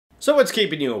So what's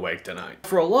keeping you awake tonight?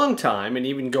 For a long time, and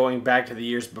even going back to the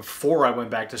years before I went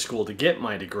back to school to get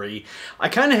my degree, I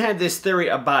kind of had this theory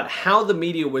about how the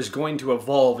media was going to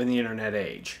evolve in the internet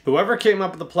age. Whoever came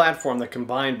up with a platform that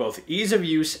combined both ease of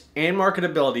use and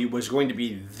marketability was going to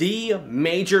be the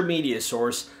major media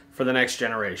source for the next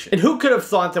generation. And who could have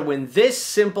thought that when this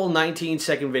simple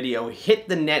 19-second video hit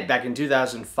the net back in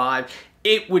 2005,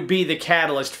 it would be the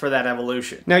catalyst for that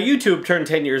evolution. Now, YouTube turned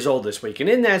 10 years old this week, and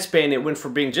in that span, it went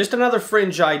from being just another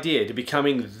fringe idea to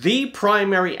becoming the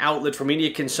primary outlet for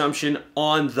media consumption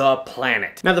on the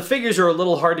planet. Now, the figures are a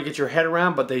little hard to get your head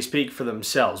around, but they speak for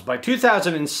themselves. By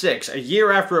 2006, a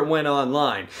year after it went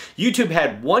online, YouTube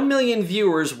had 1 million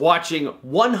viewers watching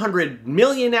 100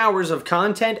 million hours of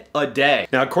content a day.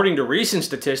 Now, according to recent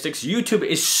statistics, YouTube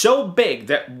is so big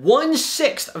that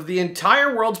 1/6 of the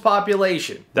entire world's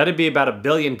population, that'd be about 1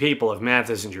 billion people if math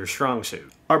isn't your strong suit,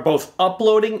 are both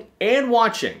uploading and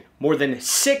watching more than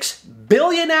 6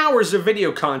 billion hours of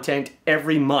video content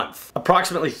every month.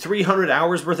 Approximately 300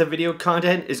 hours worth of video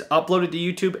content is uploaded to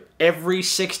YouTube every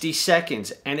 60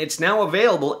 seconds, and it's now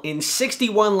available in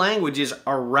 61 languages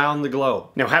around the globe.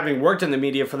 Now, having worked in the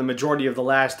media for the majority of the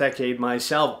last decade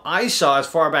myself, I saw as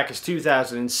far back as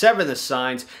 2007 the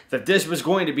signs that this was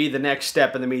going to be the next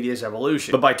step in the media's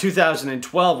evolution. But by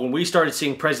 2012, when we started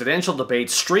seeing presidential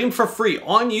debates streamed for free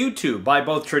on YouTube by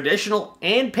both traditional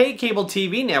and paid cable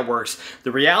TV networks,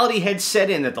 the reality had set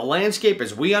in that the landscape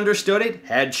as we understood it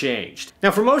had changed. Now,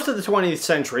 for most of the 20th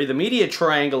century, the media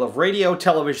triangle of radio,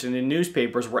 television, and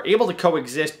newspapers were able to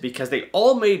coexist because they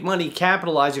all made money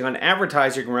capitalizing on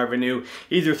advertising revenue,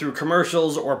 either through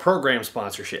commercials or program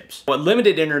sponsorships. What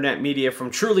limited internet media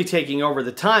from truly taking over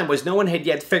the time was no one had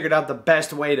yet figured out the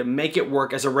best way to make it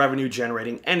work as a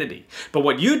revenue-generating entity. But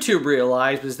what YouTube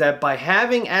realized was that by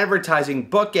having advertising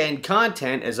bookend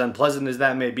content, as unpleasant as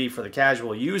that may be for the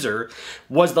casual user,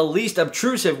 was the least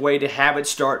obtrusive way to have it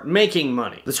start making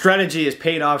money. The strategy has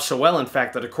paid off so well, in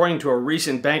fact, that according to a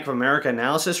recent Bank of America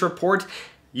analysis report,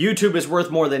 YouTube is worth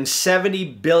more than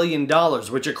 $70 billion,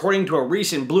 which according to a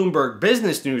recent Bloomberg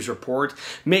Business News report,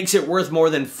 makes it worth more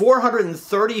than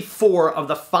 434 of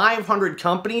the 500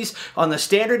 companies on the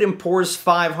Standard & Poor's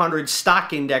 500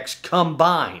 stock index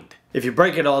combined. If you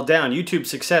break it all down, YouTube's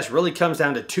success really comes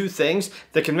down to two things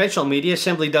that conventional media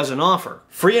simply doesn't offer: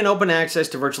 free and open access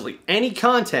to virtually any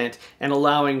content, and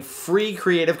allowing free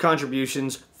creative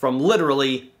contributions from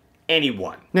literally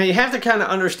anyone. Now, you have to kind of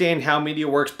understand how media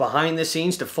works behind the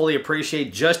scenes to fully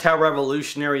appreciate just how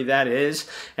revolutionary that is,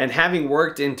 and having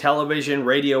worked in television,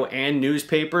 radio, and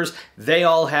newspapers, they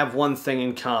all have one thing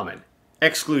in common: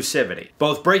 exclusivity.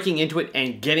 Both breaking into it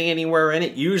and getting anywhere in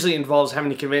it usually involves having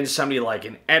to convince somebody like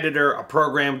an editor, a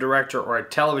program director, or a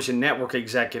television network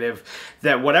executive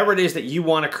that whatever it is that you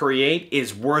want to create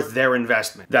is worth their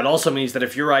investment. That also means that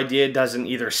if your idea doesn't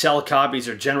either sell copies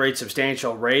or generate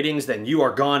substantial ratings, then you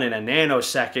are gone in a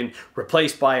nanosecond,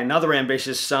 replaced by another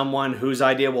ambitious someone whose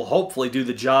idea will hopefully do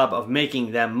the job of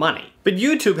making them money. But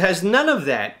YouTube has none of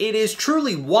that. It is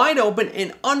truly wide open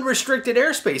and unrestricted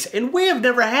airspace, and we have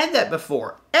never had that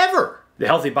before, ever. The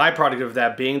healthy byproduct of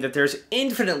that being that there's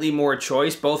infinitely more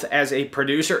choice, both as a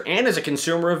producer and as a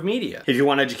consumer of media. If you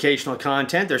want educational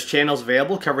content, there's channels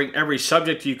available covering every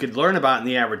subject you could learn about in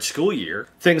the average school year.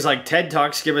 Things like TED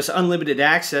Talks give us unlimited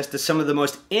access to some of the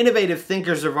most innovative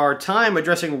thinkers of our time,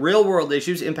 addressing real-world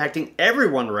issues impacting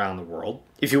everyone around the world.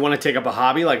 If you want to take up a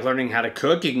hobby like learning how to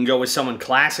cook, you can go with someone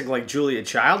classic like Julia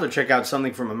Child or check out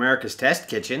something from America's Test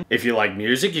Kitchen. If you like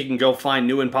music, you can go find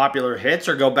new and popular hits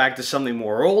or go back to something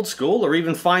more old school, or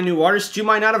even find new artists you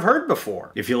might not have heard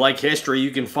before. If you like history,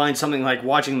 you can find something like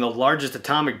watching the largest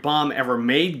atomic bomb ever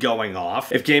made going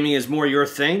off. If gaming is more your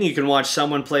thing, you can watch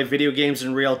someone play video games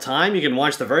in real time. You can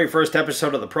watch the very first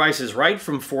episode of The Price is Right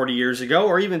from 40 years ago,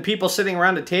 or even people sitting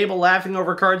around a table laughing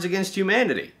over Cards Against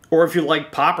Humanity. Or if you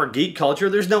like pop or geek culture,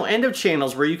 there's no end of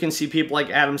channels where you can see people like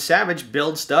Adam Savage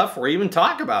build stuff or even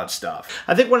talk about stuff.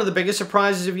 I think one of the biggest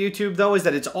surprises of YouTube, though, is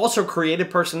that it's also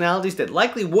created personalities that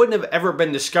likely wouldn't have ever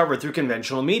been discovered through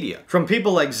conventional media. From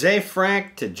people like Zay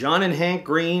Frank to John and Hank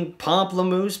Green,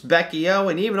 Pomplamoose, Becky O,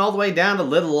 and even all the way down to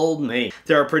little old me.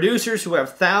 There are producers who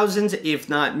have thousands, if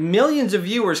not millions of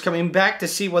viewers coming back to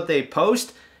see what they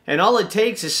post, and all it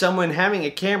takes is someone having a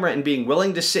camera and being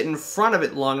willing to sit in front of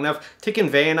it long enough to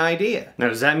convey an idea. Now,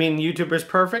 does that mean YouTube is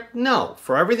perfect? No.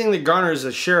 For everything that garners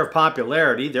a share of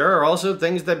popularity, there are also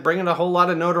things that bring in a whole lot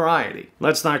of notoriety.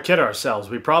 Let's not kid ourselves.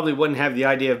 We probably wouldn't have the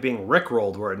idea of being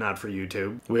rickrolled were it not for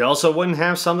YouTube. We also wouldn't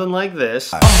have something like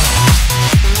this.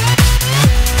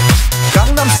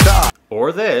 Gangnam Style.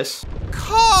 Or this.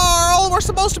 Carl, we're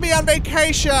supposed to be on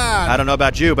vacation! I don't know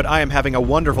about you, but I am having a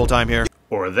wonderful time here.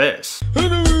 Or this.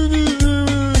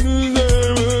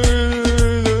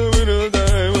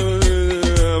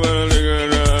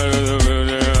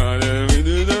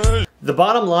 The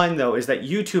bottom line, though, is that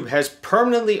YouTube has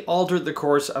permanently altered the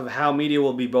course of how media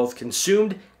will be both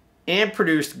consumed and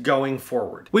produced going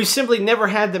forward. We've simply never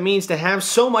had the means to have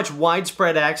so much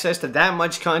widespread access to that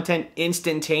much content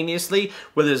instantaneously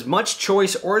with as much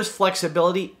choice or as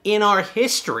flexibility in our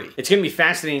history. It's going to be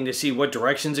fascinating to see what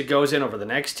directions it goes in over the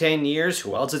next 10 years,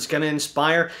 who else it's going to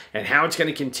inspire, and how it's going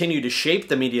to continue to shape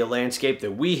the media landscape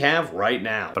that we have right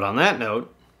now. But on that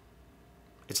note,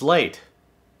 it's late,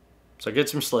 so get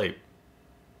some sleep.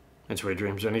 And sweet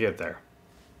dreams when you get there.